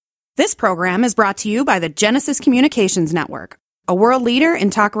This program is brought to you by the Genesis Communications Network, a world leader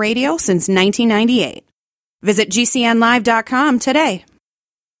in talk radio since 1998. Visit GCNlive.com today.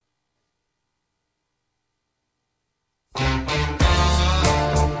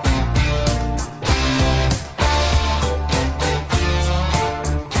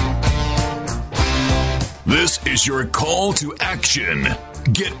 This is your call to action.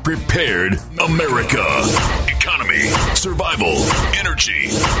 Get prepared, America. Economy, survival, energy,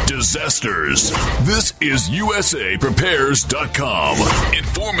 disasters. This is USAPrepares.com.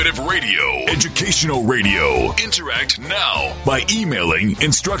 Informative radio, educational radio. Interact now by emailing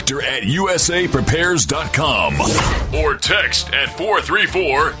instructor@USAPrepares.com or text at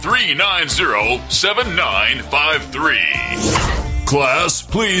 434-390-7953. Class,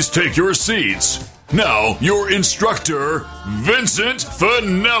 please take your seats. Now, your instructor, Vincent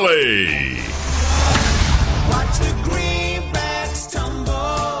Finelli. Watch the greenbacks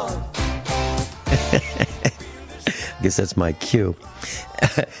tumble. I guess that's my cue.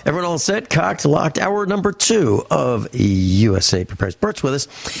 Everyone all set? Cocked, locked. Hour number 2 of USA Prepares. Bert's with us.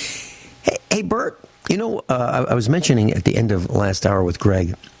 Hey Bert, you know, I was mentioning at the end of last hour with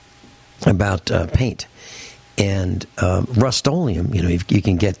Greg about paint. And Rust-Oleum, you know, you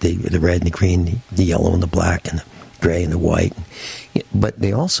can get the red and the green, the yellow and the black and the gray and the white. But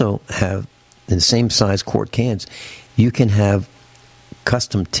they also have, in the same size quart cans, you can have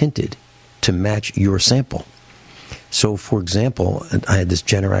custom tinted to match your sample. So, for example, I had this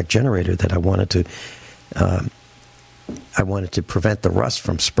Generac generator that I wanted to prevent the rust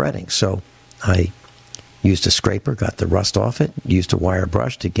from spreading. So I used a scraper, got the rust off it, used a wire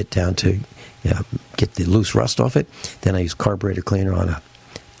brush to get down to get the loose rust off it. Then I used carburetor cleaner on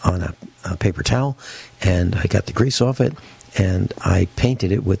a paper towel, and I got the grease off it, and I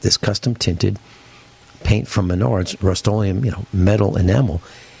painted it with this custom tinted paint from Menards, Rust-Oleum, metal enamel,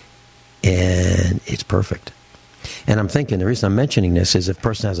 and it's perfect. And I'm thinking the reason I'm mentioning this is if a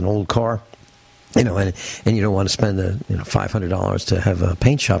person has an old car, and you don't want to spend the $500 to have a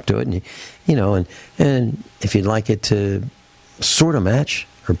paint shop do it, and if you'd like it to sort of match,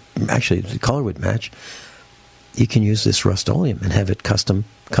 or actually the color would match, you can use this Rust-Oleum and have it custom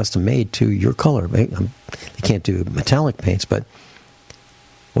made to your color. They can't do metallic paints, but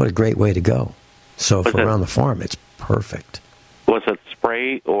what a great way to go. So for around the farm, it's perfect. Was it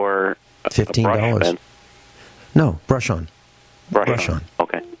spray or $15? No, brush on. Brush on.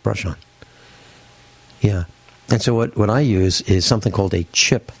 Okay. Brush on. Yeah. And so what I use is something called a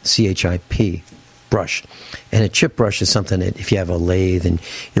chip, C-H-I-P, brush. And a chip brush is something that if you have a lathe and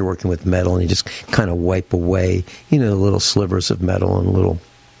you're working with metal and you just kind of wipe away, the little slivers of metal and little,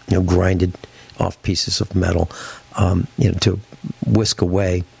 grinded off pieces of metal, to whisk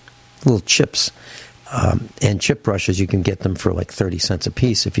away little chips. And chip brushes, you can get them for like 30 cents a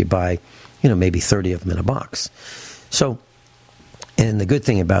piece if you buy, maybe 30 of them in a box. So, and the good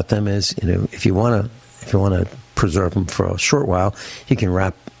thing about them is, if you want to preserve them for a short while, you can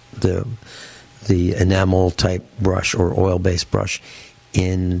wrap the enamel type brush or oil based brush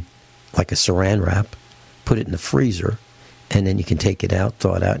in like a saran wrap, put it in the freezer, and then you can take it out,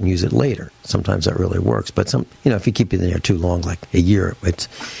 thaw it out, and use it later. Sometimes that really works, but if you keep it in there too long, like a year, it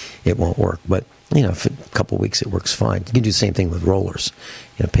won't work. But for a couple of weeks, it works fine. You can do the same thing with rollers,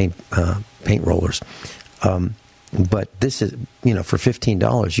 paint rollers. But this is, for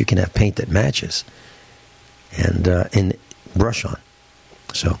 $15, you can have paint that matches and brush on.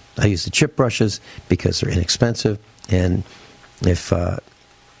 So I use the chip brushes because they're inexpensive, and if it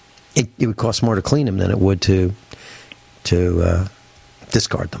would cost more to clean them than it would to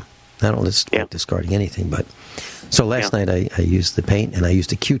discard them. I don't like discarding anything, but so last night I used the paint and I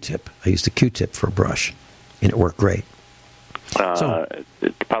used a Q-tip. I used a Q-tip for a brush, and it worked great. A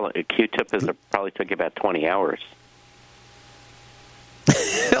Q-tip probably took you about 20 hours.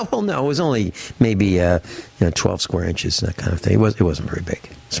 Well, no, it was only maybe 12 square inches, that kind of thing. It wasn't very big,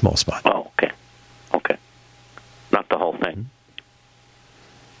 small spot. Oh, okay. Not the whole thing.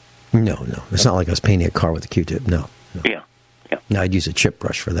 No, it's not like I was painting a car with a Q-tip. No. Yeah. No, I'd use a chip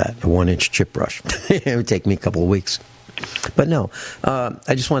brush for that, a 1-inch chip brush. It would take me a couple of weeks. But no,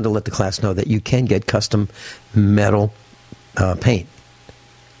 I just wanted to let the class know that you can get custom metal paint,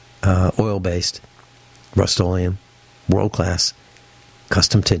 oil-based, Rust-Oleum, world-class,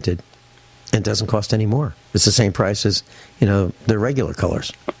 custom tinted, and it doesn't cost any more. It's the same price as, the regular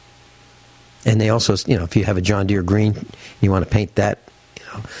colors. And they also, if you have a John Deere green, you want to paint that,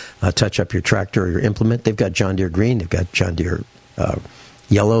 touch up your tractor or your implement, they've got John Deere green, they've got John Deere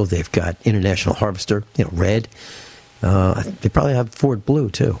yellow, they've got International Harvester, red. They probably have Ford blue,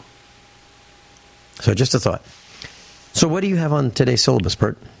 too. So just a thought. So what do you have on today's syllabus,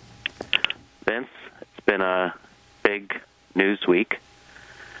 Bert? been a big news week.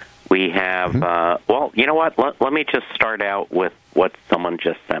 We have, well, you know what? Let me just start out with what someone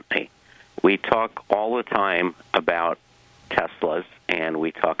just sent me. We talk all the time about Teslas, and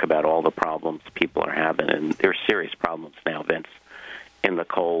we talk about all the problems people are having, and there are serious problems now, Vince, in the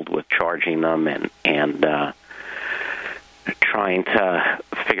cold with charging them and trying to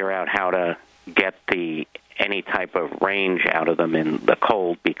figure out how to get any type of range out of them in the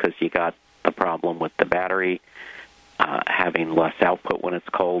cold, because you got the problem with the battery having less output when it's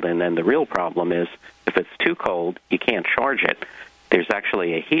cold. And then the real problem is if it's too cold, you can't charge it. There's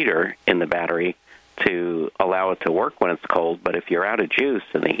actually a heater in the battery to allow it to work when it's cold, but if you're out of juice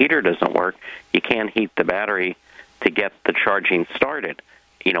and the heater doesn't work, you can't heat the battery to get the charging started.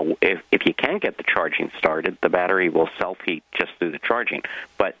 You know, if you can get the charging started, the battery will self-heat just through the charging.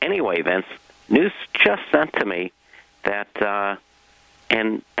 But anyway, Vince, news just sent to me that,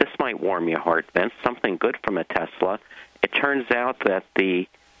 and this might warm your heart, Vince, something good from a Tesla. It turns out that the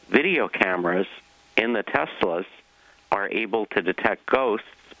video cameras in the Teslas are able to detect ghosts,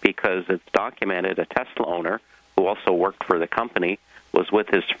 because it's documented a Tesla owner who also worked for the company was with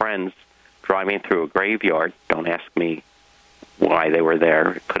his friends driving through a graveyard. Don't ask me why they were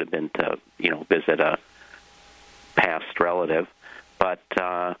there. It could have been to, visit a past relative. But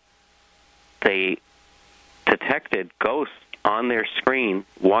they detected ghosts on their screen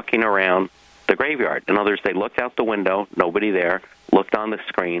walking around the graveyard. In other words, they looked out the window, nobody there, looked on the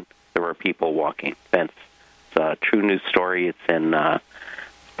screen, there were people walking. Vince, it's a true news story. It's in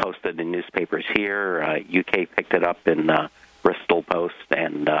posted in newspapers here. UK picked it up in Bristol Post,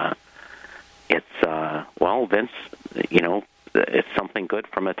 and it's, well, Vince, it's something good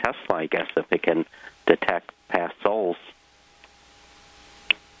from a Tesla, I guess, if it can detect past souls.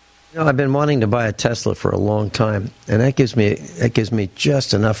 I've been wanting to buy a Tesla for a long time, and that gives me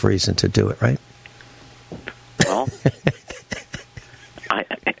just enough reason to do it, right? Well,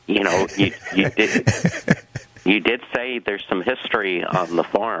 you did say there's some history on the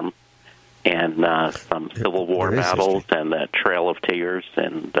farm, and some Civil War battles, and the Trail of Tears,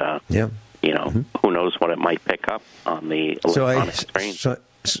 and who knows what it might pick up on the electronic screen.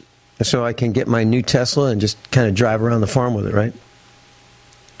 So I can get my new Tesla and just kind of drive around the farm with it, right?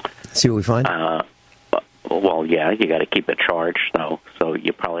 See what we find? Well, yeah, you got to keep it charged, though, so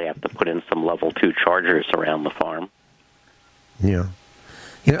you probably have to put in some level 2 chargers around the farm. Yeah.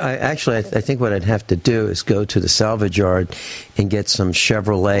 I think what I'd have to do is go to the salvage yard and get some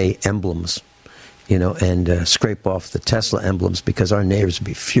Chevrolet emblems, and scrape off the Tesla emblems, because our neighbors would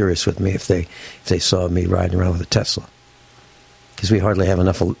be furious with me if they saw me riding around with a Tesla. Because we hardly have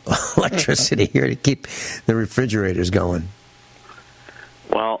enough electricity here to keep the refrigerators going.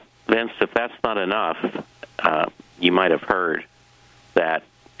 Well, Vince, if that's not enough, you might have heard that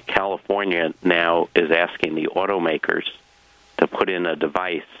California now is asking the automakers to put in a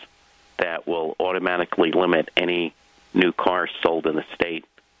device that will automatically limit any new cars sold in the state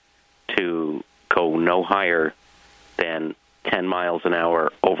to go no higher than 10 miles an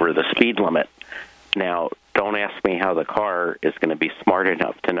hour over the speed limit. Now, don't ask me how the car is going to be smart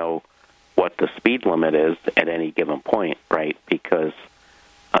enough to know what the speed limit is at any given point, right? Because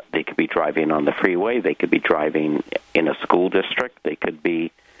they could be driving on the freeway. They could be driving in a school district. They could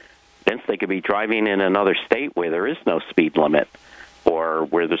be driving in another state where there is no speed limit, or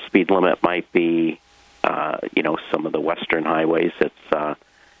where the speed limit might be, some of the western highways, it's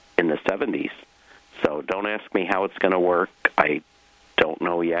in the 70s. So don't ask me how it's going to work. I don't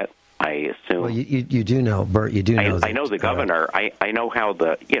know yet. I assume. Well, you do know, Bert. You do know. I know the governor. I know how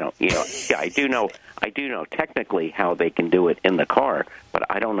the Yeah, I do know. I do know technically how they can do it in the car, but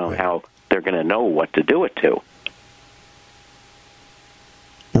I don't know how they're going to know what to do it to.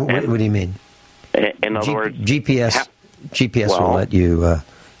 What do you mean? In other words, GPS will let you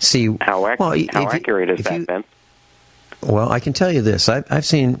see how accurate is that, Ben? Well, I can tell you this: I've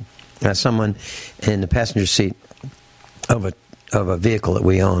seen someone in the passenger seat of a vehicle that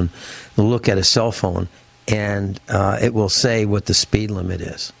we own look at a cell phone, and it will say what the speed limit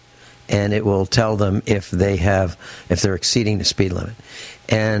is, and it will tell them if they're exceeding the speed limit.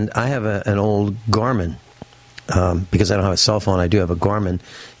 And I have an old Garmin. Because I don't have a cell phone, I do have a Garmin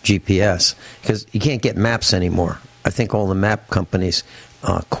GPS, because you can't get maps anymore. I think all the map companies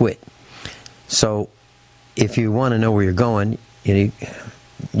quit. So if you want to know where you're going, you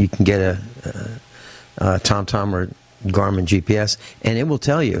can get a TomTom or Garmin GPS, and it will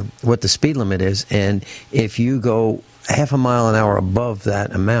tell you what the speed limit is. And if you go half a mile an hour above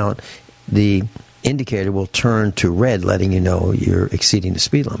that amount, the indicator will turn to red, letting you know you're exceeding the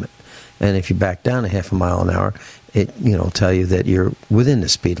speed limit. And if you back down a half a mile an hour, it will tell you that you're within the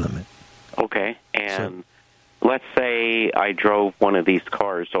speed limit. Okay, and let's say I drove one of these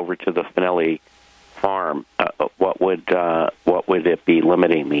cars over to the Finelli farm. What would it be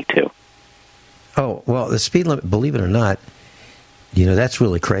limiting me to? Oh, well, the speed limit, believe it or not, that's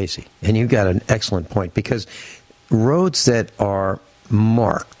really crazy. And you've got an excellent point, because roads that are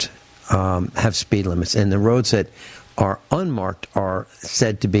marked have speed limits, and the roads that are unmarked are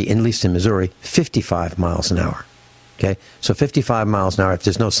said to be, at least in Missouri, 55 miles an hour. Okay, so 55 miles an hour if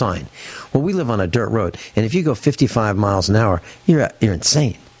there's no sign. Well, we live on a dirt road, and if you go 55 miles an hour, you're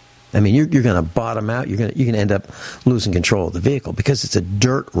insane. I mean, you're going to bottom out. You're going to end up losing control of the vehicle, because it's a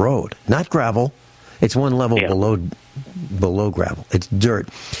dirt road, not gravel. It's one level below gravel. It's dirt,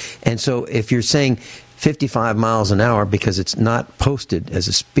 and so if you're saying 55 miles an hour because it's not posted as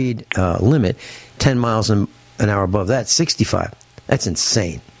a speed limit, 10 miles an hour above that, 65. That's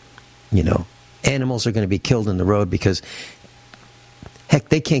insane. Animals are going to be killed in the road because, heck,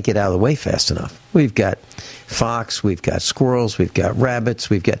 they can't get out of the way fast enough. We've got fox, we've got squirrels, we've got rabbits,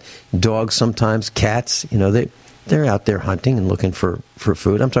 we've got dogs sometimes, cats. They're out there hunting and looking for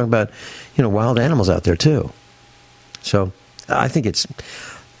food. I'm talking about, wild animals out there too. So I think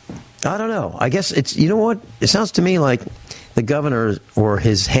I don't know. I guess it's, what? It sounds to me like the governor or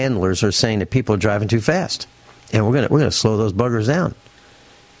his handlers are saying that people are driving too fast, and we're going to slow those buggers down.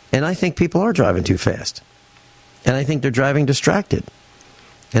 And I think people are driving too fast. And I think they're driving distracted.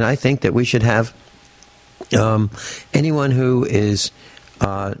 And I think that we should have anyone who is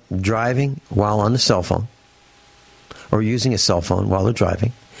driving while on the cell phone or using a cell phone while they're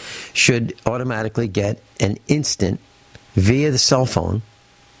driving should automatically get an instant, via the cell phone,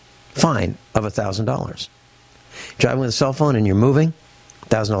 fine of $1,000. Driving with a cell phone and you're moving,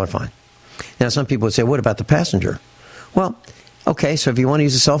 $1,000 fine. Now, some people would say, what about the passenger? Well, okay, so if you want to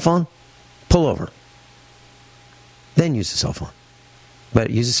use a cell phone, pull over. Then use the cell phone. But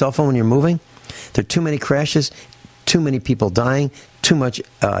use a cell phone when you're moving. There are too many crashes, too many people dying, too much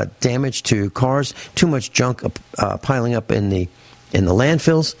damage to cars, too much junk piling up in the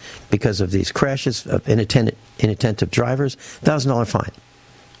landfills because of these crashes of inattentive drivers. $1,000 fine.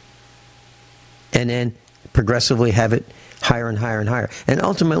 And then progressively have it higher and higher and higher. And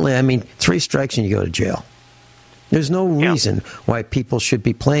ultimately, 3 strikes and you go to jail. There's no reason why people should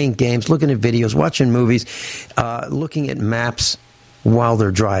be playing games, looking at videos, watching movies, looking at maps while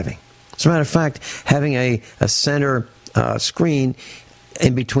they're driving. As a matter of fact, having a center screen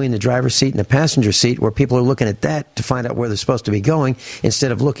in between the driver's seat and the passenger seat where people are looking at that to find out where they're supposed to be going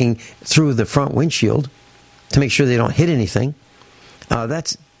instead of looking through the front windshield to make sure they don't hit anything,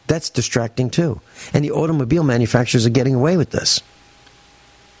 that's distracting too. And the automobile manufacturers are getting away with this.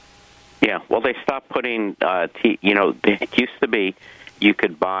 Yeah, well, they stopped putting, it used to be you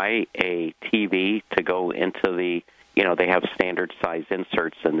could buy a TV to go into the, they have standard size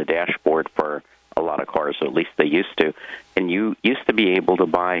inserts in the dashboard for a lot of cars, or at least they used to. And you used to be able to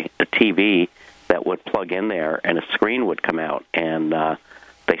buy a TV that would plug in there and a screen would come out. And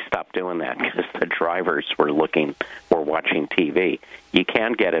they stopped doing that because the drivers were watching TV. You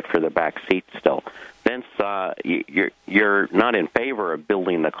can get it for the back seat still. Vince, you're not in favor of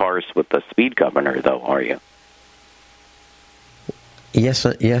building the cars with the speed governor, though, are you? Yes,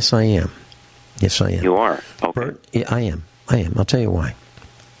 I am. Yes, I am. You are? Okay. Bert, yeah, I am. I'll tell you why.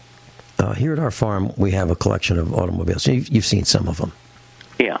 Here at our farm, we have a collection of automobiles. You've seen some of them.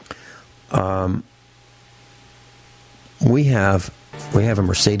 Yeah. We have a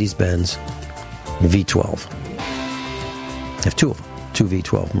Mercedes-Benz V12. I have 2 of them. 2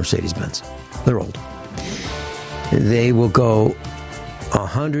 V12 Mercedes-Benz. They're old. They will go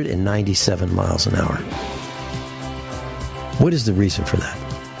 197 miles an hour. What is the reason for that?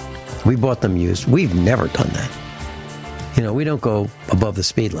 We bought them used. We've never done that. We don't go above the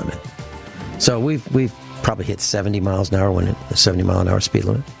speed limit. So we've probably hit 70 miles an hour when a 70 mile an hour speed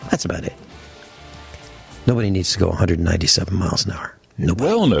limit. That's about it. Nobody needs to go 197 miles an hour.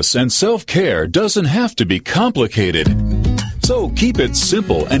 Nobody. Wellness and self-care doesn't have to be complicated. So keep it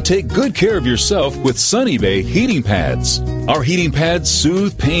simple and take good care of yourself with Sunny Bay heating pads. Our heating pads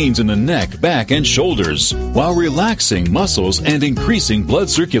soothe pains in the neck, back, and shoulders while relaxing muscles and increasing blood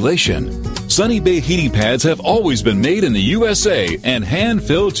circulation. Sunny Bay heating pads have always been made in the USA and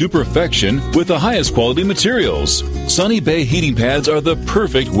hand-filled to perfection with the highest quality materials. Sunny Bay heating pads are the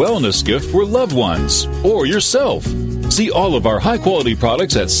perfect wellness gift for loved ones or yourself. See all of our high-quality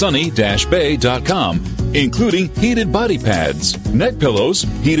products at sunny-bay.com, including heated body pads, neck pillows,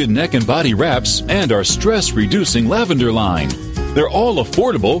 heated neck and body wraps, and our stress-reducing lavender line. They're all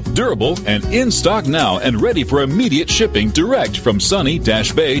affordable, durable, and in stock now and ready for immediate shipping direct from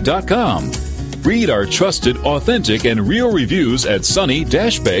sunny-bay.com. Read our trusted, authentic, and real reviews at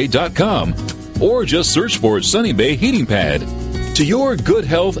sunny-bay.com. or just search for Sunny Bay Heating Pad. To your good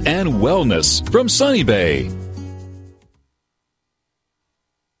health and wellness from Sunny Bay.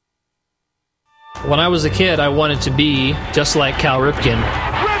 When I was a kid, I wanted to be just like Cal Ripken.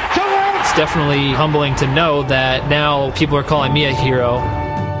 It's definitely humbling to know that now people are calling me a hero.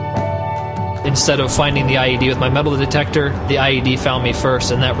 Instead of finding the IED with my metal detector, the IED found me first,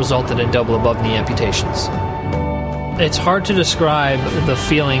 and that resulted in double above knee amputations. It's hard to describe the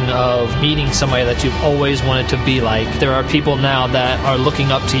feeling of meeting somebody that you've always wanted to be like. There are people now that are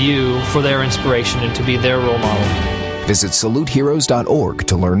looking up to you for their inspiration and to be their role model. Visit SaluteHeroes.org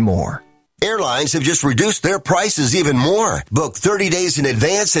to learn more. Airlines have just reduced their prices even more. Book 30 days in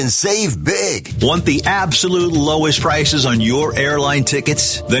advance and save big. Want the absolute lowest prices on your airline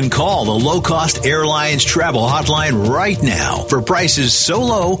tickets? Then call the Low Cost Airlines Travel Hotline right now for prices so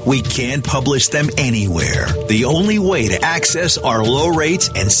low we can't publish them anywhere. The only way to access our low rates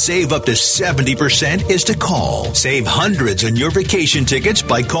and save up to 70% is to call. Save hundreds on your vacation tickets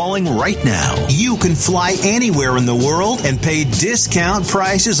by calling right now. You can fly anywhere in the world and pay discount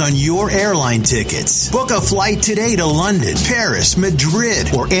prices on your airline tickets. Book a flight today to London, Paris,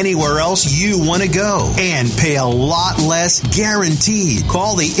 Madrid, or anywhere else you want to go and pay a lot less guaranteed.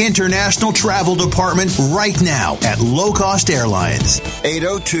 Call the International Travel Department right now at Low Cost Airlines.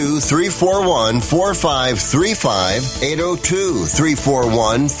 802-341-4535.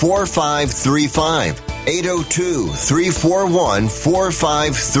 802-341-4535.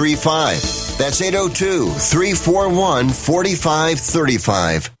 802-341-4535. That's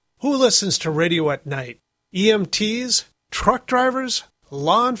 802-341-4535. Who listens to radio at night? EMTs, truck drivers,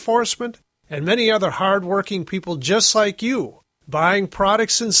 law enforcement, and many other hard-working people just like you, buying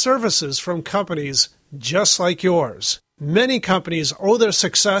products and services from companies just like yours. Many companies owe their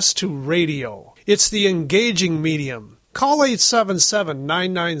success to radio. It's the engaging medium. Call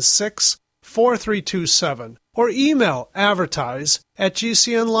 877-996-4327 or email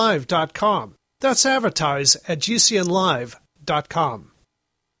advertise@gcnlive.com. That's advertise@gcnlive.com.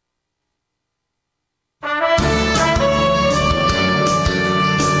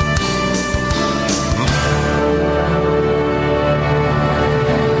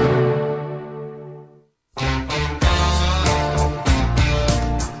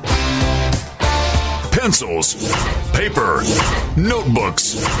 Pencils, paper,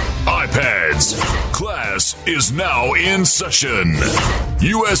 notebooks, iPads. Class is now in session.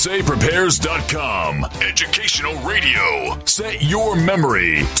 USAPrepares.com. Educational radio. Set your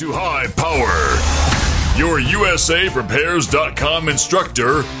memory to high power. Your USAPrepares.com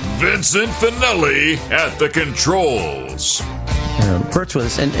instructor, Vincent Finelli, at the controls. Bert's with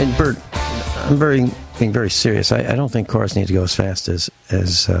us, and Bert, I'm being very serious. I don't think cars need to go as fast as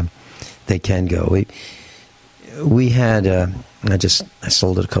they can go. We had I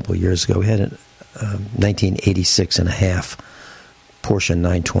sold it a couple of years ago. We had a 1986 and a half Porsche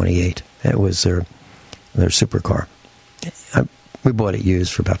 928. It was their supercar. We bought it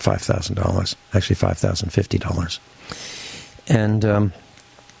used for about $5,000, actually $5,050, and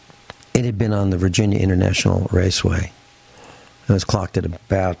it had been on the Virginia International Raceway. It was clocked at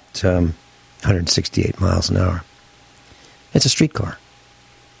about 168 miles an hour. It's a street car.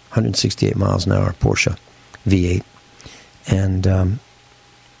 168 miles an hour Porsche V8, and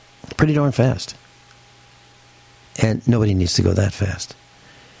pretty darn fast. And nobody needs to go that fast.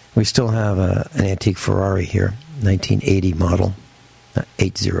 We still have an antique Ferrari here, 1980 model,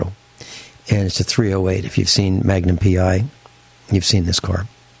 80, and it's a 308. If you've seen Magnum PI, you've seen this car.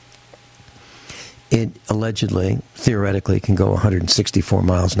 It allegedly, theoretically, can go 164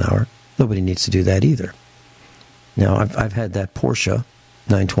 miles an hour. Nobody needs to do that either. Now, I've had that Porsche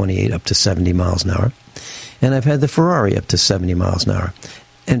 928 up to 70 miles an hour, and I've had the Ferrari up to 70 miles an hour.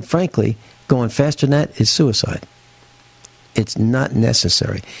 And frankly, going faster than that is suicide. It's not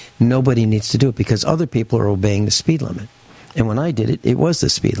necessary. Nobody needs to do it because other people are obeying the speed limit. And when I did it, it was the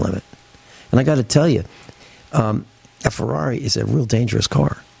speed limit. And I got to tell you, a Ferrari is a real dangerous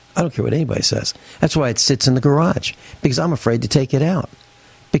car. I don't care what anybody says. That's why it sits in the garage, because I'm afraid to take it out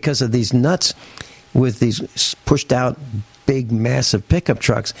because of these nuts with these pushed out big, massive pickup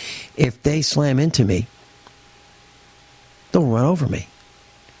trucks. If they slam into me, they'll run over me.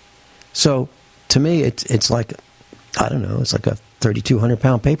 So to me, it's like, I don't know, it's like a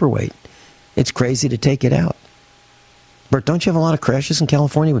 3,200-pound paperweight. It's crazy to take it out. Bert, don't you have a lot of crashes in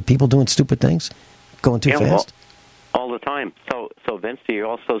California with people doing stupid things, going too fast? All the time. So Vince, are you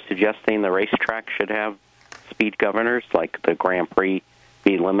also suggesting the racetrack should have speed governors, like the Grand Prix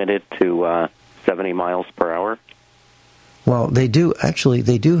be limited to 70 miles per hour? Well, they do actually.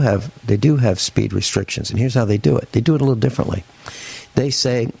 They do have speed restrictions, and here's how they do it. They do it a little differently. They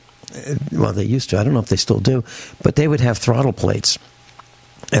say well, they used to. I don't know if they still do, but they would have throttle plates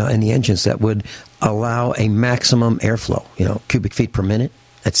in the engines that would allow a maximum airflow, cubic feet per minute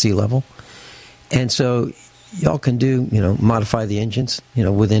at sea level. And so y'all can do, modify the engines,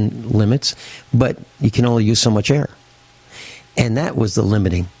 within limits, but you can only use so much air. And that was the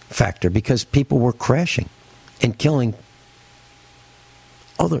limiting factor because people were crashing and killing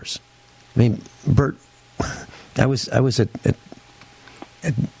others. I mean, Bert, I was at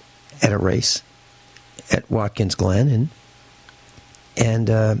a race at Watkins Glen, and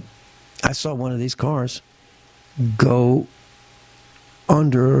I saw one of these cars go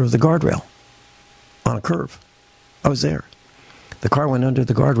under the guardrail on a curve. I was there. The car went under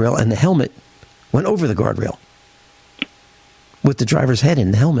the guardrail, and the helmet went over the guardrail with the driver's head in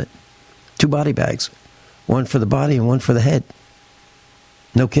the helmet. 2 body bags, one for the body and one for the head.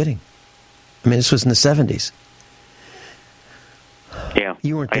 No kidding. I mean, this was in the 70s. Yeah.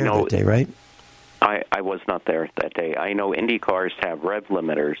 You weren't there that day, right? I was not there that day. I know Indy cars have rev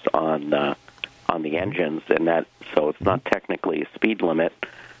limiters on the engines, and so it's not technically a speed limit,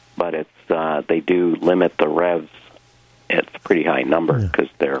 but it's they do limit the revs. It's a pretty high number because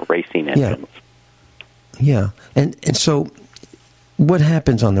they're racing engines. Yeah. And so what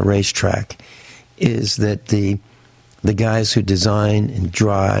happens on the racetrack is that the guys who design and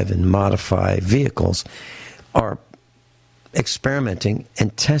drive and modify vehicles are experimenting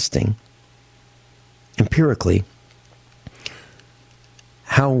and testing empirically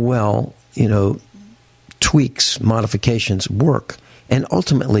how well, tweaks, modifications work. And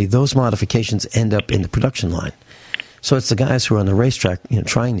ultimately, those modifications end up in the production line. So it's the guys who are on the racetrack,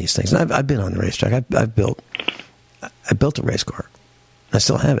 trying these things. And I've been on the racetrack. I built a race car. I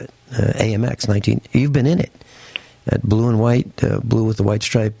still have it. AMX 19. You've been in it. That blue and white, blue with the white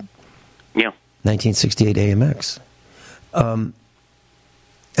stripe. Yeah. 1968 AMX.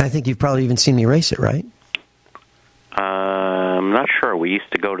 I think you've probably even seen me race it, right? I'm not sure. We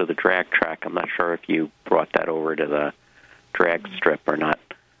used to go to the drag track. I'm not sure if you brought that over to the drag strip or not.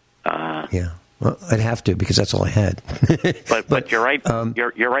 Yeah. Well, I'd have to because that's all I had. but you're right.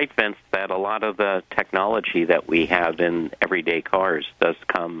 You're right, Vince. That a lot of the technology that we have in everyday cars does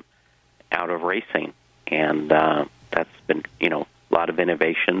come out of racing, and that's been a lot of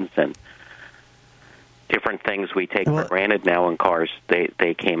innovations and different things we take for granted now in cars.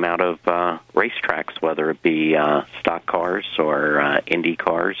 They came out of racetracks, whether it be stock cars or Indy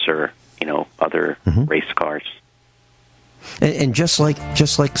cars or other race cars. And just like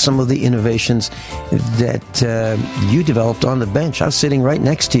some of the innovations that you developed on the bench, I was sitting right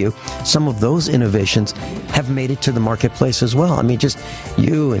next to you. Some of those innovations have made it to the marketplace as well. I mean, just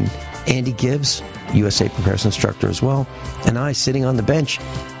you and Andy Gibbs, USA Prepares instructor as well, and I sitting on the bench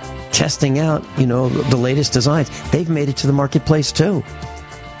testing out, the latest designs. They've made it to the marketplace too.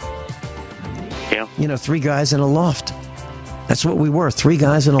 Yeah. 3 guys in a loft. That's what we were, 3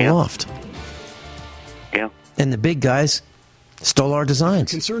 guys in a loft. Yeah. And the big guys stole our designs.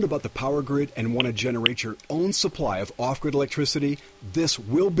 Concerned about the power grid and want to generate your own supply of off-grid electricity? This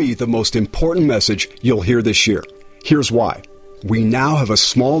will be the most important message you'll hear this year. Here's why. We now have a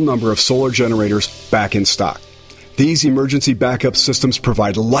small number of solar generators back in stock. These emergency backup systems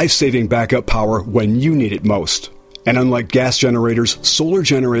provide life-saving backup power when you need it most. And unlike gas generators, solar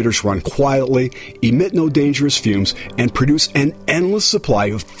generators run quietly, emit no dangerous fumes, and produce an endless supply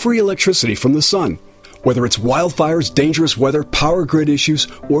of free electricity from the sun. Whether it's wildfires, dangerous weather, power grid issues,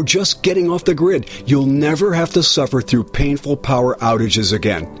 or just getting off the grid, you'll never have to suffer through painful power outages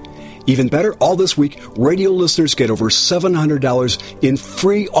again. Even better, all this week, radio listeners get over $700 in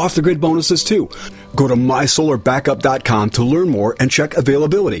free off-the-grid bonuses, too. Go to mysolarbackup.com to learn more and check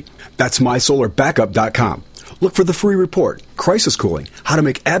availability. That's mysolarbackup.com. Look for the free report, Crisis Cooling, how to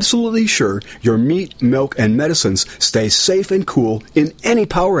make absolutely sure your meat, milk, and medicines stay safe and cool in any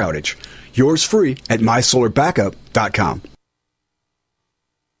power outage. Yours free at mysolarbackup.com.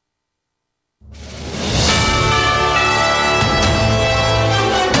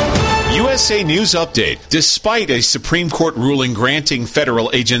 USA News Update. Despite a Supreme Court ruling granting federal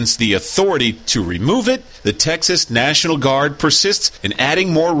agents the authority to remove it, the Texas National Guard persists in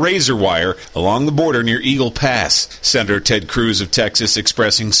adding more razor wire along the border near Eagle Pass. Senator Ted Cruz of Texas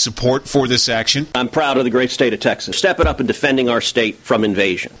expressing support for this action. I'm proud of the great state of Texas, stepping up and defending our state from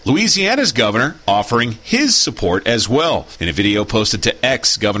invasion. Louisiana's governor offering his support as well. In a video posted to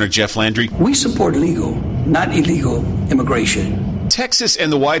X, Governor Jeff Landry, we support legal, not illegal, immigration. Texas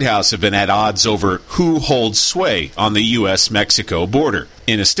and the White House have been at odds over who holds sway on the U.S.-Mexico border.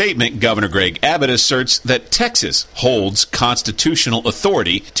 In a statement, Governor Greg Abbott asserts that Texas holds constitutional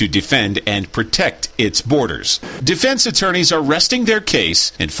authority to defend and protect its borders. Defense attorneys are resting their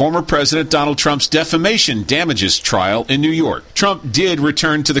case in former President Donald Trump's defamation damages trial in New York. Trump did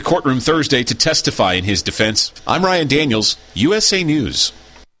return to the courtroom Thursday to testify in his defense. I'm Ryan Daniels, USA News.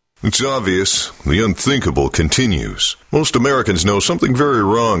 It's obvious. The unthinkable continues. Most Americans know something very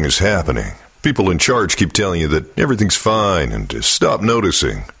wrong is happening. People in charge keep telling you that everything's fine and to stop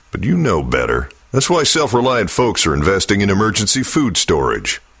noticing. But you know better. That's why self-reliant folks are investing in emergency food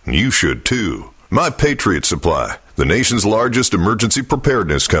storage. And you should too. My Patriot Supply, the nation's largest emergency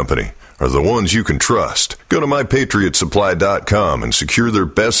preparedness company, are the ones you can trust. Go to MyPatriotSupply.com and secure their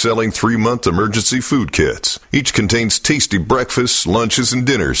best-selling 3-month emergency food kits. Each contains tasty breakfasts, lunches, and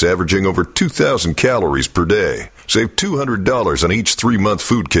dinners averaging over 2,000 calories per day. Save $200 on each 3-month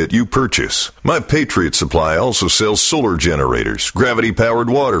food kit you purchase. My Patriot Supply also sells solar generators, gravity-powered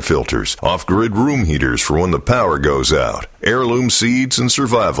water filters, off-grid room heaters for when the power goes out, heirloom seeds, and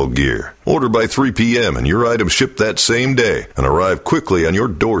survival gear. Order by 3 p.m. and your items ship that same day and arrive quickly on your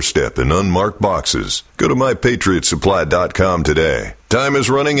doorstep in unmarked boxes. Go to MyPatriotSupply.com today. Time is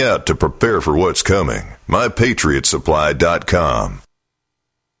running out to prepare for what's coming. MyPatriotSupply.com.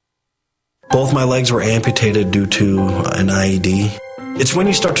 Both my legs were amputated due to an IED. It's when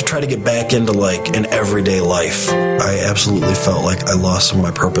you start to try to get back into like an everyday life. I absolutely felt like I lost some of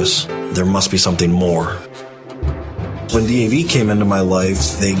my purpose. There must be something more. When DAV came into my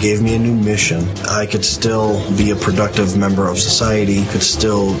life, they gave me a new mission. I could still be a productive member of society, could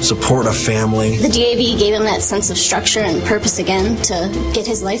still support a family. The DAV gave him that sense of structure and purpose again to get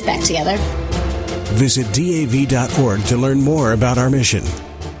his life back together. Visit DAV.org to learn more about our mission.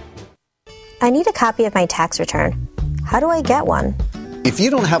 I need a copy of my tax return. How do I get one? If you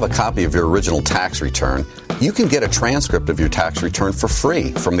don't have a copy of your original tax return, you can get a transcript of your tax return for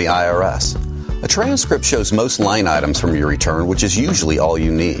free from the IRS. A transcript shows most line items from your return, which is usually all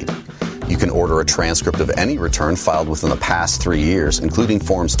you need. You can order a transcript of any return filed within the past 3 years, including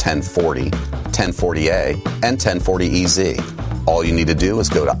Forms 1040, 1040A, and 1040EZ. All you need to do is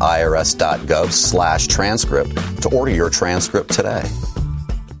go to irs.gov/transcript to order your transcript today.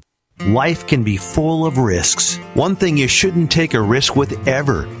 Life can be full of risks. One thing you shouldn't take a risk with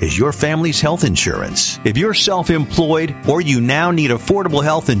ever is your family's health insurance. If you're self-employed or you now need affordable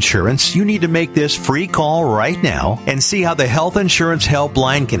health insurance, you need to make this free call right now and see how the Health Insurance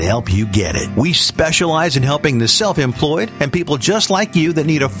Helpline can help you get it. We specialize in helping the self-employed and people just like you that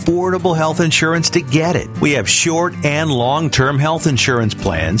need affordable health insurance to get it. We have short and long-term health insurance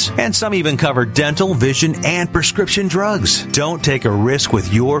plans, and some even cover dental, vision, and prescription drugs. Don't take a risk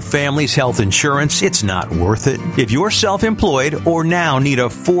with your family's health insurance. It's not worth it. If you're self-employed or now need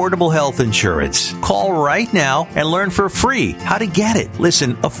affordable health insurance, call right now and learn for free how to get it.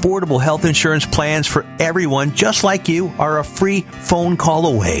 Listen, affordable health insurance plans for everyone just like you are a free phone call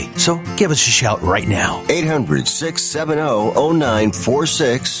away. So give us a shout right now.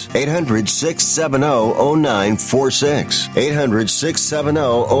 800-670-0946. 800-670-0946.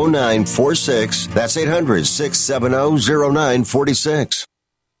 800-670-0946. That's 800-670-0946.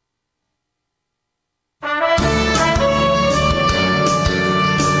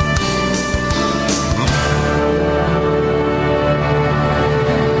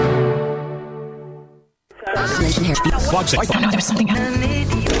 There's something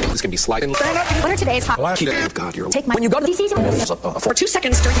this can be sliding. What are today's hot? God, you're take my when you go to the DC for 2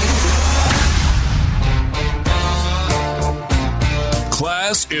 seconds during the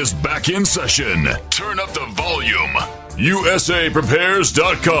Class is back in session. Turn up the volume.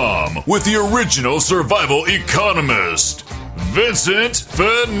 USAPrepares.com with the original survival economist, Vincent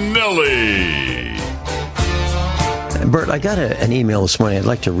Finelli. Bert, I got an email this morning. I'd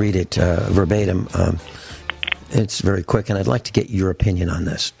like to read it verbatim. It's very quick, and I'd like to get your opinion on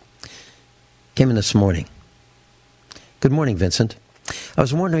this. Came in this morning. Good morning, Vincent. I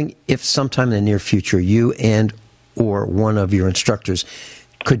was wondering if sometime in the near future you and or one of your instructors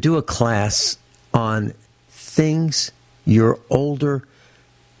could do a class on things your older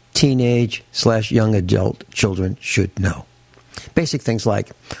teenage/young adult children should know. Basic things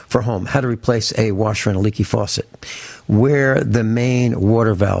like, for home, how to replace a washer in a leaky faucet, where the main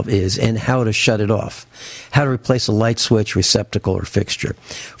water valve is and how to shut it off, how to replace a light switch, receptacle, or fixture.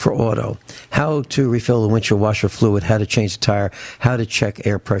 For auto, how to refill the windshield washer fluid, how to change the tire, how to check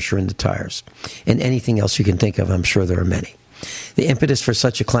air pressure in the tires, and anything else you can think of. I'm sure there are many. The impetus for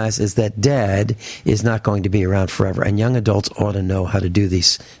such a class is that Dad is not going to be around forever, and young adults ought to know how to do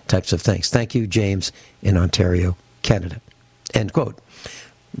these types of things. Thank you, James, in Ontario, Canada. End quote.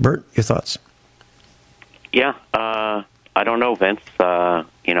 Bert, your thoughts? Yeah, I don't know, Vince.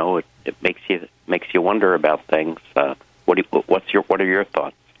 It makes you wonder about things. What are your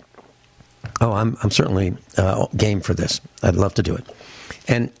thoughts? Oh, I'm certainly game for this. I'd love to do it,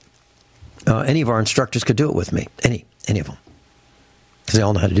 and any of our instructors could do it with me. Any of them, because they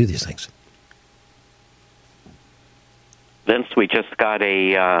all know how to do these things. Vince, we just got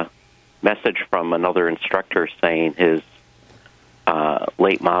a message from another instructor saying his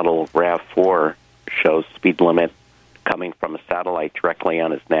late model RAV4 shows speed limit coming from a satellite directly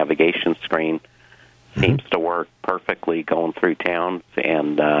on his navigation screen. Seems to work perfectly going through towns,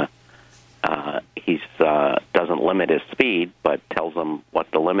 and he doesn't limit his speed, but tells him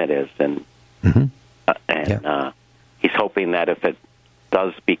what the limit is, and he's hoping that if it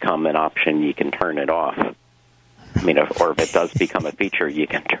does become an option, you can turn it off. I mean, or if it does become a feature, you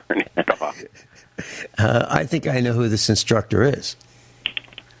can turn it off. I think I know who this instructor is.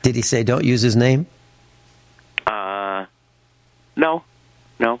 Did he say don't use his name? No.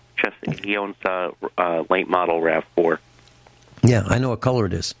 Just he owns a late model RAV4. Yeah, I know what color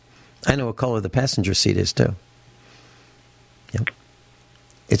it is. I know what color the passenger seat is, too. Yep.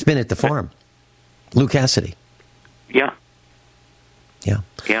 It's been at the farm. Lou Cassidy. Yeah. Yeah.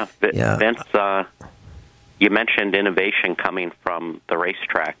 Vince, you mentioned innovation coming from the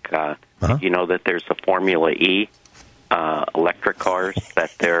racetrack. You know that there's a Formula E electric cars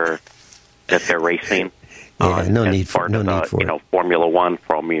that they're racing. No need for it. Formula 1,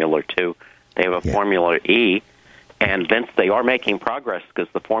 Formula 2. They have a Formula E, and Vince, they are making progress because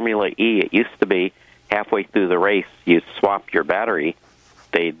the Formula E, it used to be halfway through the race, you'd swap your battery.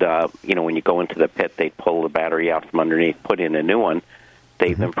 They'd, when you go into the pit, they'd pull the battery out from underneath, put in a new one.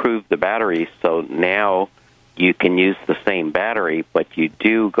 They've improved the battery, so now you can use the same battery, but you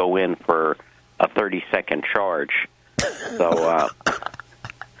do go in for a 30-second charge. So,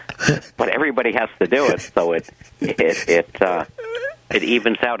 but everybody has to do it, so it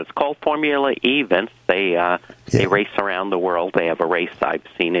evens out. It's called Formula E, Vince. They race around the world. They have a race. I've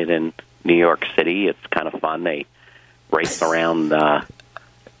seen it in New York City. It's kind of fun. They race around,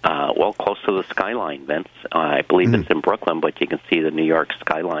 close to the skyline, Vince. I believe it's in Brooklyn, but you can see the New York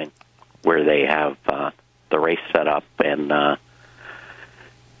skyline where they have the race set up, and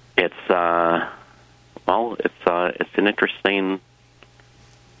it's an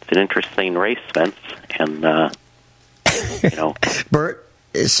interesting race, Vince, and Bert,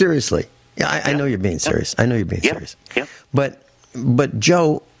 seriously, I know you're being serious. I know you're being serious. Yeah. But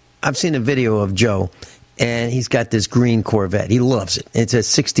Joe, I've seen a video of Joe, and he's got this green Corvette. He loves it. It's a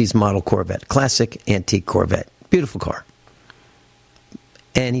 60s model Corvette, classic antique Corvette, beautiful car.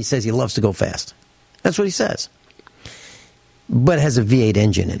 And he says he loves to go fast. That's what he says. But it has a V8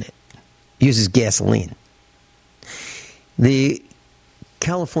 engine in it. Uses gasoline. The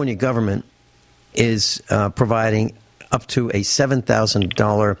California government is providing up to a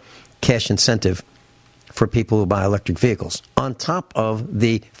 $7,000 cash incentive for people who buy electric vehicles, on top of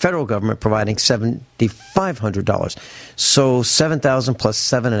the federal government providing $7,500. So $7,000 plus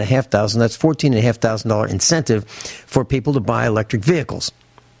 $7,500, that's $14,500 incentive for people to buy electric vehicles.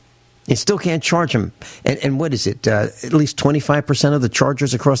 You still can't charge them. And what is it? At least 25% of the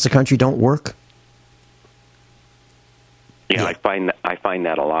chargers across the country don't work? Yeah, I find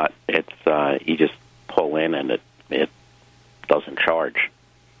that a lot. It's you just pull in and it doesn't charge,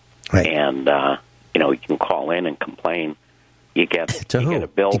 right? And you can call in and complain. You get a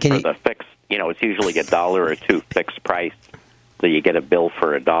bill for the fixed. It's usually $1 or $2 fixed price, so you get a bill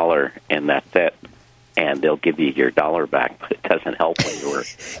for $1 and that's it. And they'll give you your $1 back, but it doesn't help when you were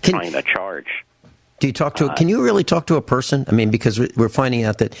trying to charge. Do you talk to? Can you really talk to a person? I mean, because we're finding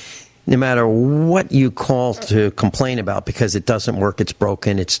out that no matter what you call to complain about, because it doesn't work, it's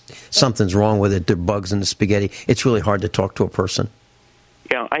broken, something's wrong with it, there are bugs in the spaghetti, it's really hard to talk to a person.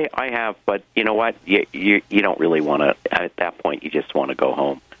 Yeah, I have, but you know what? You don't really want to. At that point, you just want to go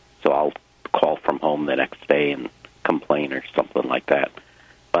home. So I'll call from home the next day and complain or something like that.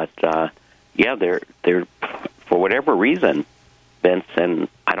 But they're for whatever reason, Vince, and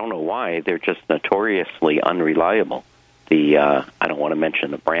I don't know why, they're just notoriously unreliable. I don't want to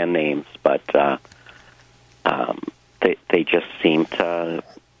mention the brand names, but they just seem to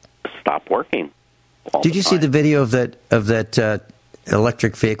stop working. Did you see the video of that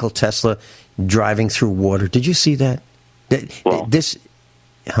electric vehicle, Tesla, driving through water? Did you see that? I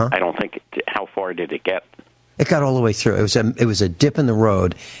don't think. How far did it get? It got all the way through. It was a dip in the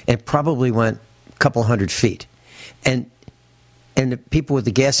road. It probably went a couple hundred feet, and the people with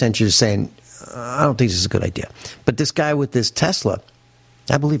the gas engines are saying, I don't think this is a good idea. But this guy with this Tesla,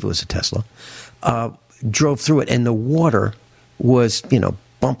 I believe it was a Tesla, drove through it, and the water was,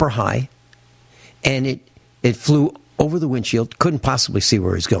 bumper high, and it flew over the windshield, couldn't possibly see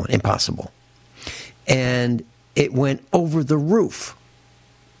where it was going, impossible. And it went over the roof.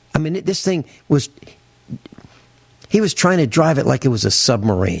 I mean, this thing was, he was trying to drive it like it was a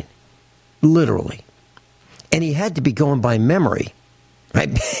submarine, literally. And he had to be going by memory, right?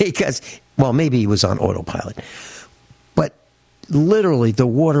 Because, well, maybe he was on autopilot. But literally, the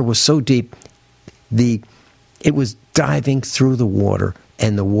water was so deep, it was diving through the water,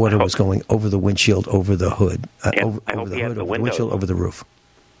 and the water was going over the windshield, over the hood, over the windshield, over the roof.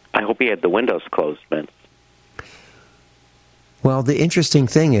 I hope he had the windows closed, Vince. Well, the interesting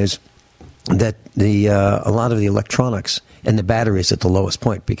thing is that a lot of the electronics and the battery is at the lowest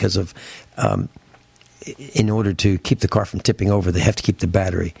point because of, in order to keep the car from tipping over, they have to keep the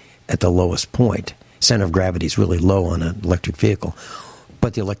battery at the lowest point. Center of gravity is really low on an electric vehicle.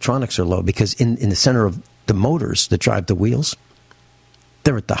 But the electronics are low because in the center of the motors that drive the wheels,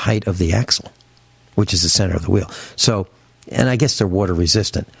 they're at the height of the axle, which is the center of the wheel. So, and I guess they're water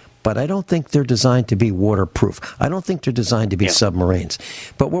resistant, but I don't think they're designed to be waterproof. I don't think they're designed to be submarines.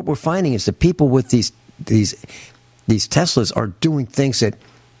 But what we're finding is that people with these Teslas are doing things that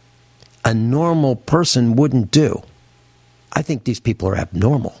a normal person wouldn't do. I think these people are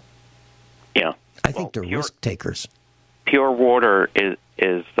abnormal. Yeah. I think they're risk takers. Pure water is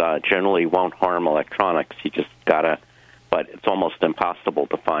generally won't harm electronics. You just gotta, but it's almost impossible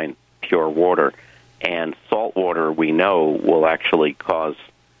to find pure water. And salt water, we know, will actually cause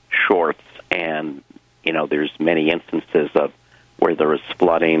shorts. And there's many instances of where there is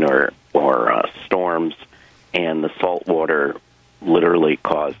flooding or storms, and the salt water literally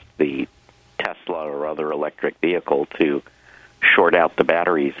caused the Tesla or other electric vehicle to short out the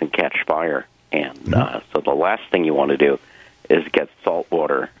batteries and catch fire. And so the last thing you want to do is get salt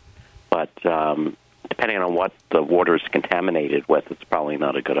water. But depending on what the water is contaminated with, it's probably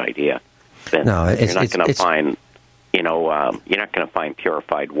not a good idea. Then no, you're not going to find, you're not going to find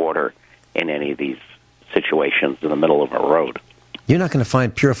purified water in any of these situations in the middle of a road. You're not going to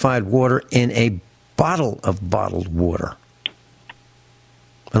find purified water in a bottle of bottled water,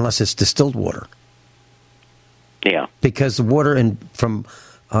 unless it's distilled water. Yeah, because the water from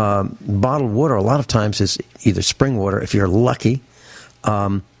bottled water a lot of times is either spring water, if you're lucky,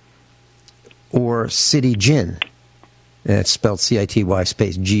 or city gin. And it's spelled C-I-T-Y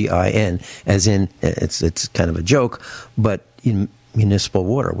space G-I-N, as in it's kind of a joke, but in municipal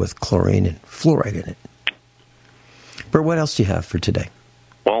water with chlorine and fluoride in it. But what else do you have for today?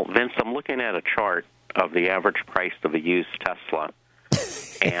 Well, Vince, I'm looking at a chart of the average price of a used Tesla.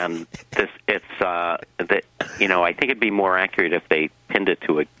 And I think it'd be more accurate if they pinned it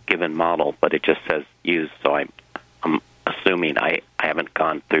to a given model, but it just says used, so I'm assuming I haven't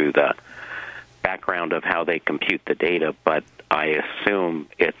gone through the background of how they compute the data, but I assume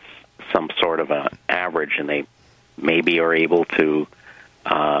it's some sort of an average, and they maybe are able to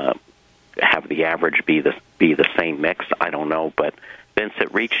have the average be the same mix. I don't know, but Vince,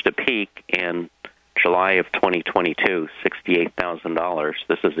 it reached a peak in July of 2022, $68,000.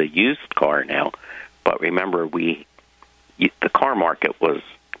 This is a used car now, but remember, the car market was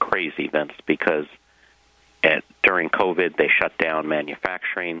crazy, Vince, because during COVID they shut down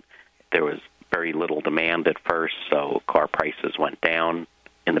manufacturing. There was very little demand at first, so car prices went down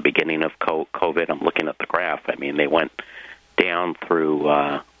in the beginning of COVID. I'm looking at the graph. I mean, they went down through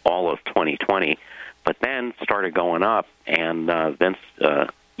all of 2020, but then started going up, and Vince,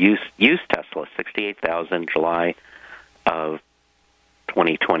 used Tesla, $68,000 July of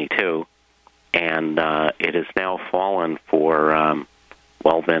 2022, and it has now fallen for,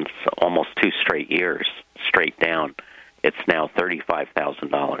 Vince, almost 2 straight years, straight down. It's now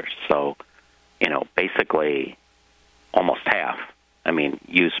 $35,000. So, basically almost half. I mean,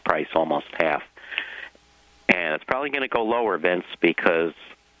 used price almost half. And it's probably going to go lower, Vince, because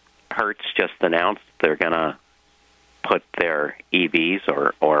Hertz just announced they're going to put their EVs,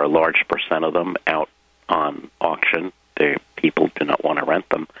 or a large percent of them, out on auction. People do not want to rent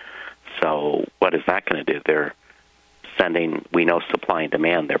them. So what is that going to do? They're we know supply and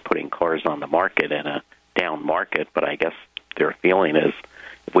demand, they're putting cars on the market in a down market, but I guess their feeling is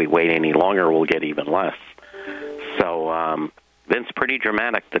if we wait any longer, we'll get even less. So, Vince, pretty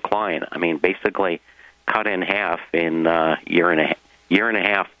dramatic decline. I mean, basically cut in half in year and a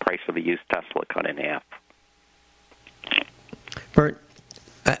half. Price of a used Tesla cut in half. Bert,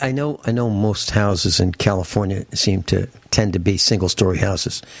 I know most houses in California tend to be single-story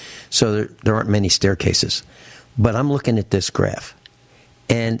houses, so there aren't many staircases. But I'm looking at this graph,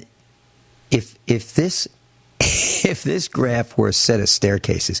 and if this graph were a set of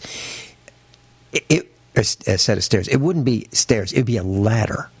staircases, a set of stairs. It wouldn't be stairs. It would be a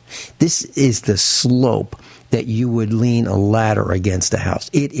ladder. This is the slope that you would lean a ladder against a house.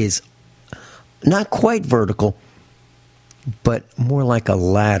 It is not quite vertical, but more like a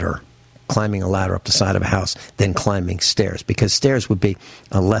ladder, climbing a ladder up the side of a house than climbing stairs, because stairs would be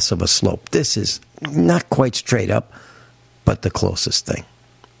less of a slope. This is not quite straight up, but the closest thing.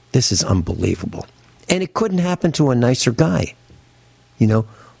 This is unbelievable. And it couldn't happen to a nicer guy,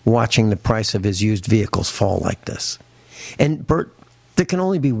 watching the price of his used vehicles fall like this. And Bert, there can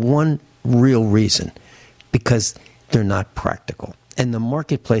only be one real reason, because they're not practical. And the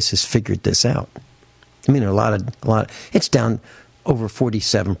marketplace has figured this out. I mean, a lot. It's down over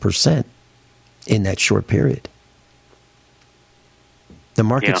 47% in that short period. The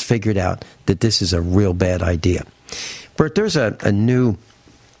market's figured out that this is a real bad idea. Bert, there's a new,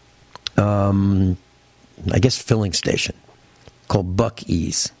 filling station called Buck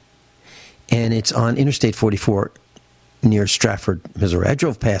E's. And it's on Interstate 44 near Stratford, Missouri. I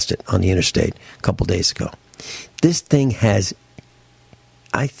drove past it on the interstate a couple days ago. This thing has,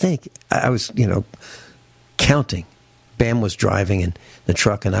 I think, I was, counting. Bam was driving in the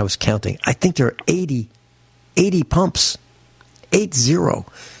truck, and I was counting. I think there are 80 pumps. 80.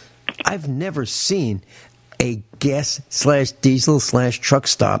 I've never seen a gas/diesel/truck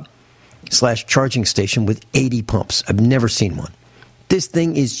stop/charging station with 80 pumps. I've never seen one. This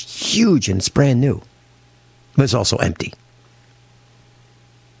thing is huge, and it's brand new. But it's also empty.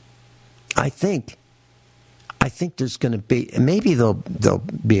 I think there's going to be, maybe they'll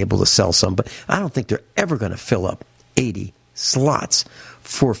be able to sell some, but I don't think they're ever going to fill up 80 slots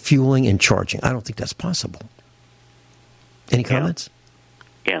for fueling and charging. I don't think that's possible. Any comments?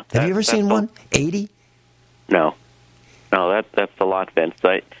 Yeah. Have you ever seen one? 80? No, that's a lot, Vince.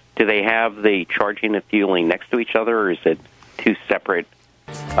 Do they have the charging and fueling next to each other, or is it two separate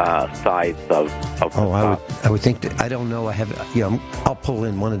sides of I would think that, I don't know. I have, I'll pull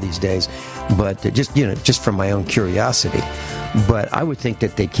in one of these days, but just from my own curiosity. But I would think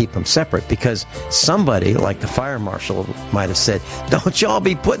that they'd keep them separate, because somebody like the fire marshal might have said, "Don't y'all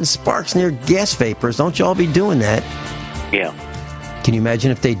be putting sparks near gas vapors. Don't y'all be doing that." Yeah. Can you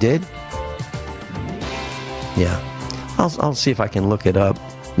imagine if they did? Yeah. I'll see if I can look it up.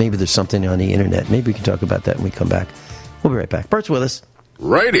 Maybe there's something on the internet. Maybe we can talk about that when we come back. We'll be right back. Bert's with us.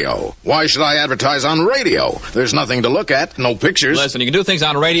 Radio? Why should I advertise on radio? There's nothing to look at, no pictures. Listen, you can do things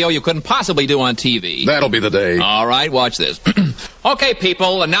on radio you couldn't possibly do on TV. That'll be the day. All right, watch this. Okay,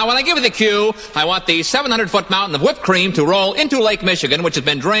 people, and now when I give you the cue, I want the 700-foot mountain of whipped cream to roll into Lake Michigan, which has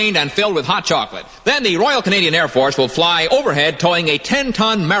been drained and filled with hot chocolate. Then the Royal Canadian Air Force will fly overhead towing a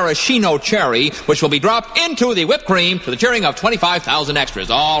 10-ton maraschino cherry, which will be dropped into the whipped cream to the cheering of 25,000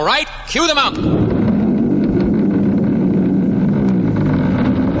 extras. All right, cue the mountain.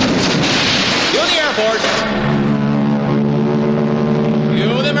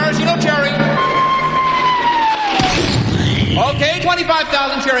 You the maraschino cherry. Okay,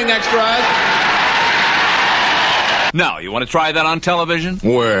 25,000 cheering extras. Now, you want to try that on television?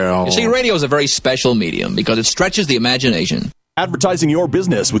 Well... You see, radio is a very special medium because it stretches the imagination. Advertising your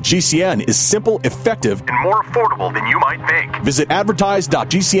business with GCN is simple, effective, and more affordable than you might think. Visit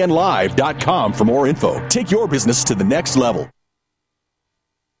advertise.gcnlive.com for more info. Take your business to the next level.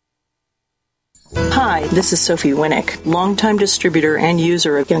 Hi, this is Sophie Winnick, longtime distributor and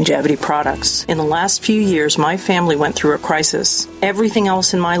user of Longevity products. In the last few years, my family went through a crisis. Everything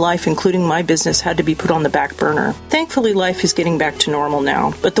else in my life, including my business, had to be put on the back burner. Thankfully, life is getting back to normal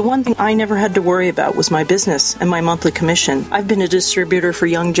now. But the one thing I never had to worry about was my business and my monthly commission. I've been a distributor for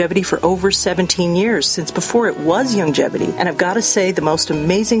Longevity for over 17 years, since before it was Longevity. And I've got to say, the most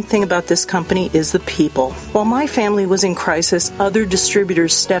amazing thing about this company is the people. While my family was in crisis, other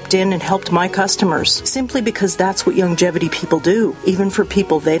distributors stepped in and helped my customers, simply because that's what Longevity people do, even for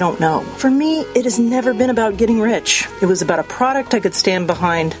people they don't know. For me, it has never been about getting rich. It was about a product I could stand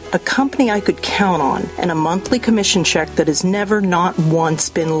behind, a company I could count on, and a monthly commission check that has never not once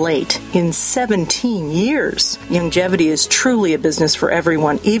been late in 17 years. Longevity is truly a business for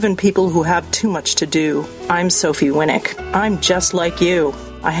everyone, even people who have too much to do. I'm Sophie Winnick. I'm just like you.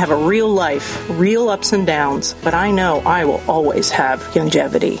 I have a real life, real ups and downs, but I know I will always have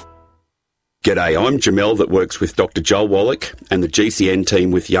Longevity. G'day, I'm Jamel that works with Dr. Joel Wallach and the GCN team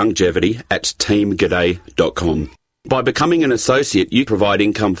with Longevity at teamg'day.com. By becoming an associate, you provide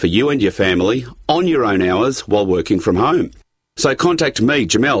income for you and your family on your own hours while working from home. So contact me,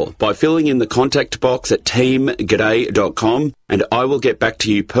 Jamel, by filling in the contact box at teamg'day.com, and I will get back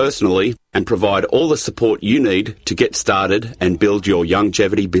to you personally and provide all the support you need to get started and build your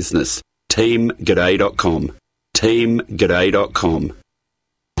Longevity business. teamg'day.com. teamg'day.com.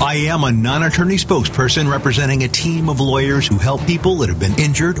 I am a non-attorney spokesperson representing a team of lawyers who help people that have been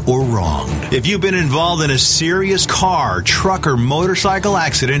injured or wronged. If you've been involved in a serious car, truck, or motorcycle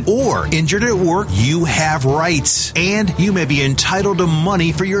accident or injured at work, you have rights, and you may be entitled to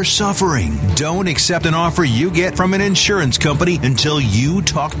money for your suffering. Don't accept an offer you get from an insurance company until you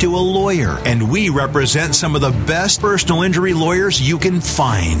talk to a lawyer. And we represent some of the best personal injury lawyers you can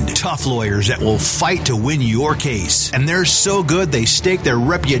find. Tough lawyers that will fight to win your case. And they're so good they stake their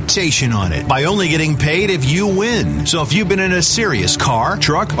reputation on it by only getting paid if you win. So if you've been in a serious car,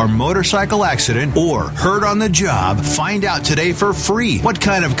 truck, or motorcycle accident or hurt on the job, find out today for free what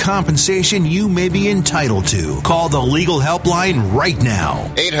kind of compensation you may be entitled to. Call the legal helpline right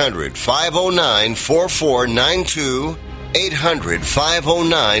now. 800-509-4492.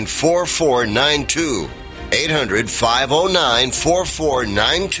 800-509-4492.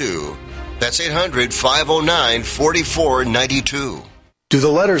 800-509-4492. That's 800-509-4492. Do the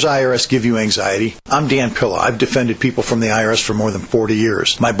letters IRS give you anxiety? I'm Dan Pilla. I've defended people from the IRS for more than 40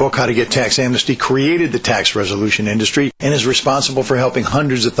 years. My book, How to Get Tax Amnesty, created the tax resolution industry and is responsible for helping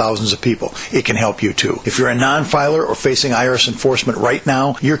hundreds of thousands of people. It can help you too. If you're a non-filer or facing IRS enforcement right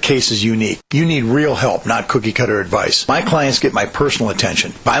now, your case is unique. You need real help, not cookie-cutter advice. My clients get my personal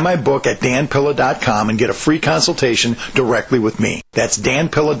attention. Buy my book at danpilla.com and get a free consultation directly with me. That's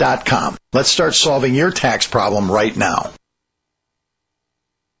danpilla.com. Let's start solving your tax problem right now.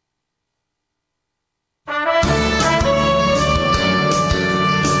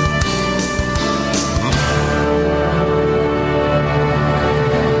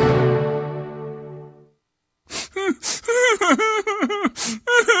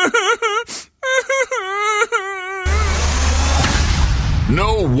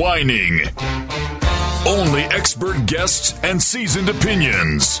 No whining. Only expert guests and seasoned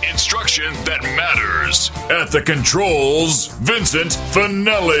opinions. Instruction that matters. At the controls, Vincent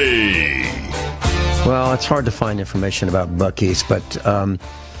Finelli. Well, it's hard to find information about Buc-ee's, but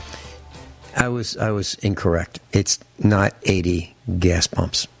I was incorrect. It's not 80 gas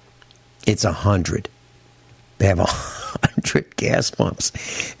pumps. It's 100. They have 100 gas pumps.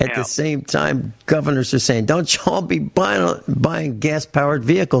 At the same time, governors are saying, don't y'all be buying gas-powered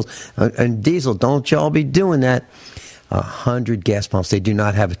vehicles and diesel. Don't y'all be doing that. 100 gas pumps. They do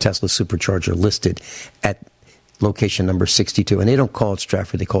not have a Tesla supercharger listed at location number 62. And they don't call it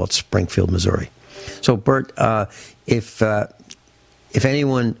Stratford. They call it Springfield, Missouri. So, Bert, if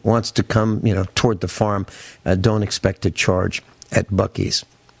anyone wants to come, toward the farm, don't expect to charge at Buc-ee's.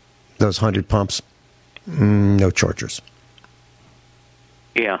 Those 100 pumps, no chargers.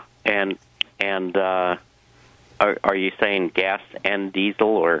 Yeah, and are you saying gas and diesel,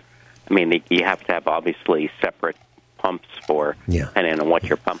 or you have to have obviously separate pumps for depending on what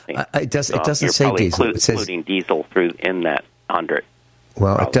you're pumping. It doesn't say diesel. It says including diesel in that 100.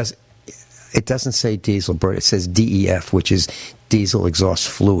 Well, probably. It doesn't say diesel, Bert. It says DEF, which is diesel exhaust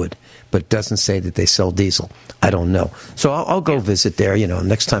fluid, but it doesn't say that they sell diesel. I don't know. So I'll go visit there.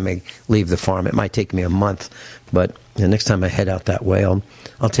 Next time I leave the farm, it might take me a month, but the next time I head out that way, I'll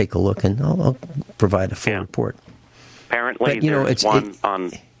take a look and I'll provide a full report. Apparently, there's one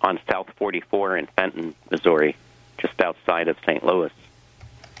on South 44 in Fenton, Missouri, just outside of St. Louis.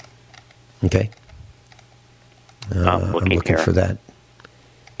 Okay. I'm looking for that.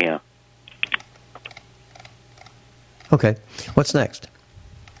 Yeah. Okay. What's next?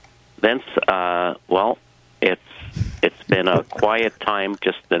 Vince, it's been a quiet time,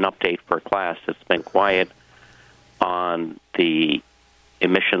 just an update for class. It's been quiet on the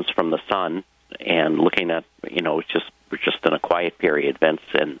emissions from the sun and looking at, we're just in a quiet period, Vince.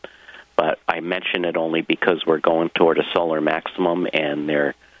 But I mention it only because we're going toward a solar maximum, and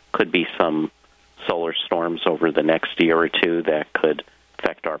there could be some solar storms over the next year or two that could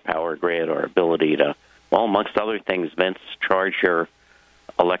affect our power grid, our ability to, amongst other things, Vince, charge your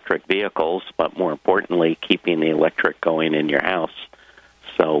electric vehicles, but more importantly, keeping the electric going in your house.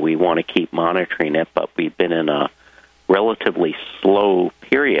 So we want to keep monitoring it, but we've been in a relatively slow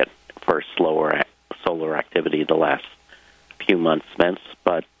period for solar activity the last few months, Vince,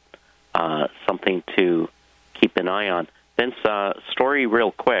 but something to keep an eye on. Vince, story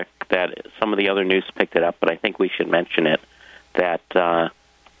real quick that some of the other news picked it up, but I think we should mention it, that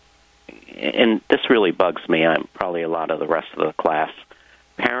and this really bugs me, probably a lot of the rest of the class.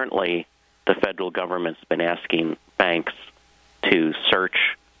 Apparently, the federal government's been asking banks to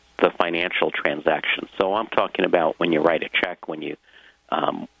search the financial transactions. So I'm talking about when you write a check, when you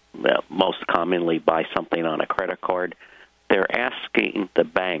most commonly buy something on a credit card. They're asking the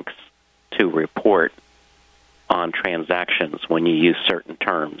banks to report on transactions when you use certain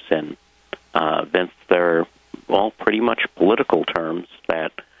terms. And, Vince, they're, pretty much political terms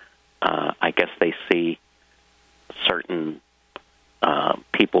that I guess they see certain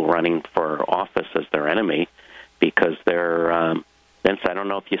people running for office as their enemy because they're Vince, I don't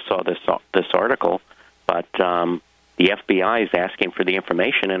know if you saw this article, but the FBI is asking for the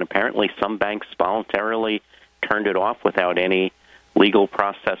information, and apparently some banks voluntarily turned it off without any legal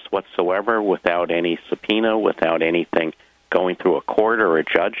process whatsoever, without any subpoena, without anything going through a court or a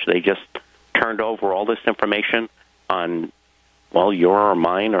judge. They just turned over all this information on, well, your or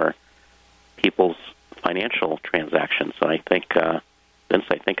mine or people's financial transactions. So I think, Vince,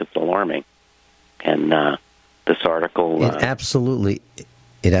 I think it's alarming. And this article... It absolutely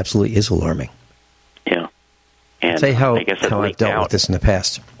is alarming. Yeah. And I'll tell you how I've dealt out with this in the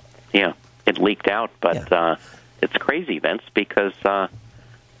past. Yeah, it leaked out, but it's crazy, Vince, because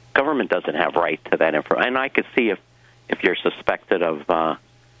government doesn't have right to that information. And I could see if you're suspected of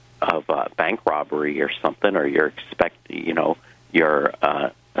bank robbery or something, or you're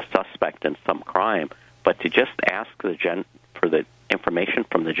a suspect in some crime, but to just ask for the information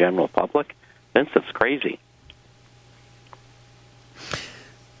from the general public, Vince, it's crazy.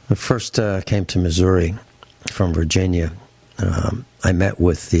 I first came to Missouri from Virginia. I met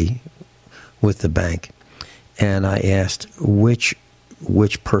with the bank, and I asked which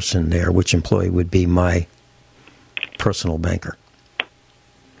person there, which employee would be my personal banker,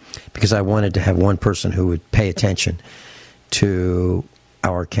 because I wanted to have one person who would pay attention to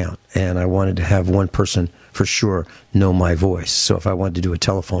our account, and I wanted to have one person for sure know my voice. So if I wanted to do a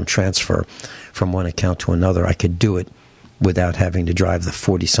telephone transfer from one account to another, I could do it without having to drive the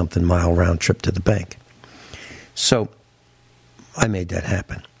 40-something mile round trip to the bank. So I made that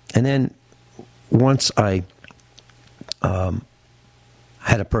happen. And then once I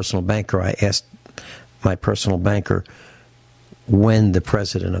had a personal banker, I asked my personal banker when the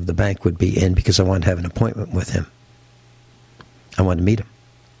president of the bank would be in, because I wanted to have an appointment with him. I wanted to meet him.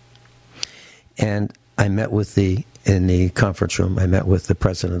 And I met in the conference room, I met with the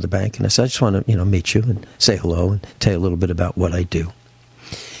president of the bank, and I said, I just want to, meet you and say hello and tell you a little bit about what I do.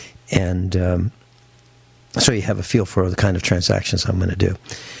 And so you have a feel for the kind of transactions I'm going to do.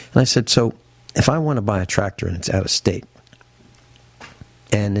 And I said, so if I want to buy a tractor and it's out of state,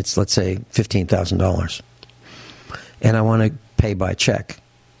 and it's, let's say, $15,000, and I want to pay by check,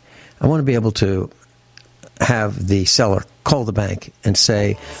 I want to be able to have the seller call the bank and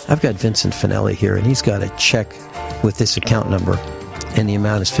say, I've got Vincent Finelli here, and he's got a check with this account number, and the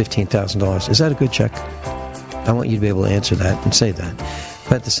amount is $15,000. Is that a good check? I want you to be able to answer that and say that.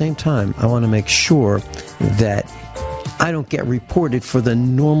 But at the same time, I want to make sure that I don't get reported for the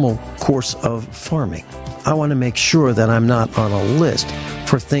normal course of farming. I want to make sure that I'm not on a list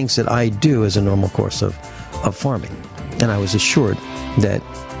for things that I do as a normal course of farming. And I was assured that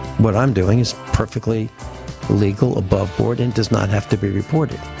what I'm doing is perfectly legal, above board, and does not have to be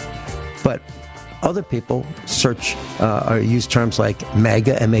reported. But other people search or use terms like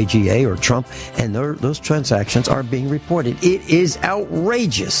MAGA, M-A-G-A, or Trump, and those transactions are being reported. It is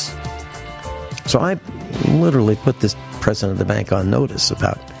outrageous. So I literally put this president of the bank on notice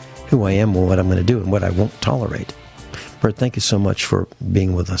about who I am and what I'm going to do and what I won't tolerate. Bert, thank you so much for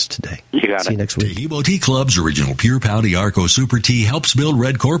being with us today. You got it. See you next week. Taheebo Tea Club's original Pure Pouty Arco Super Tea helps build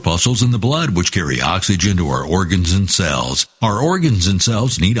red corpuscles in the blood, which carry oxygen to our organs and cells. Our organs and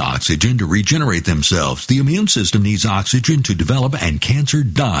cells need oxygen to regenerate themselves. The immune system needs oxygen to develop, and cancer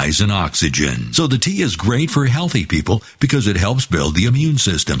dies in oxygen. So the tea is great for healthy people because it helps build the immune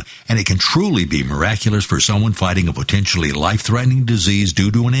system, and it can truly be miraculous for someone fighting a potentially life-threatening disease due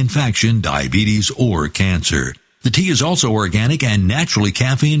to an infection, diabetes, or cancer. The tea is also organic and naturally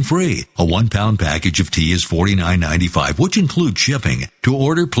caffeine-free. A 1-pound package of tea is $49.95, which includes shipping. To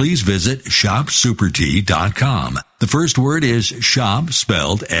order, please visit shopsupertea.com. The first word is shop,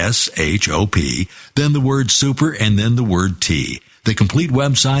 spelled S-H-O-P, then the word super, and then the word tea. The complete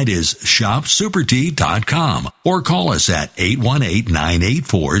website is shopsupertea.com, or call us at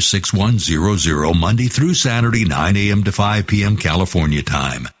 818-984-6100, Monday through Saturday, 9 a.m. to 5 p.m. California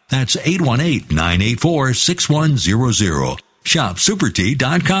time. That's 818-984-6100.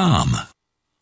 ShopSupertea.com.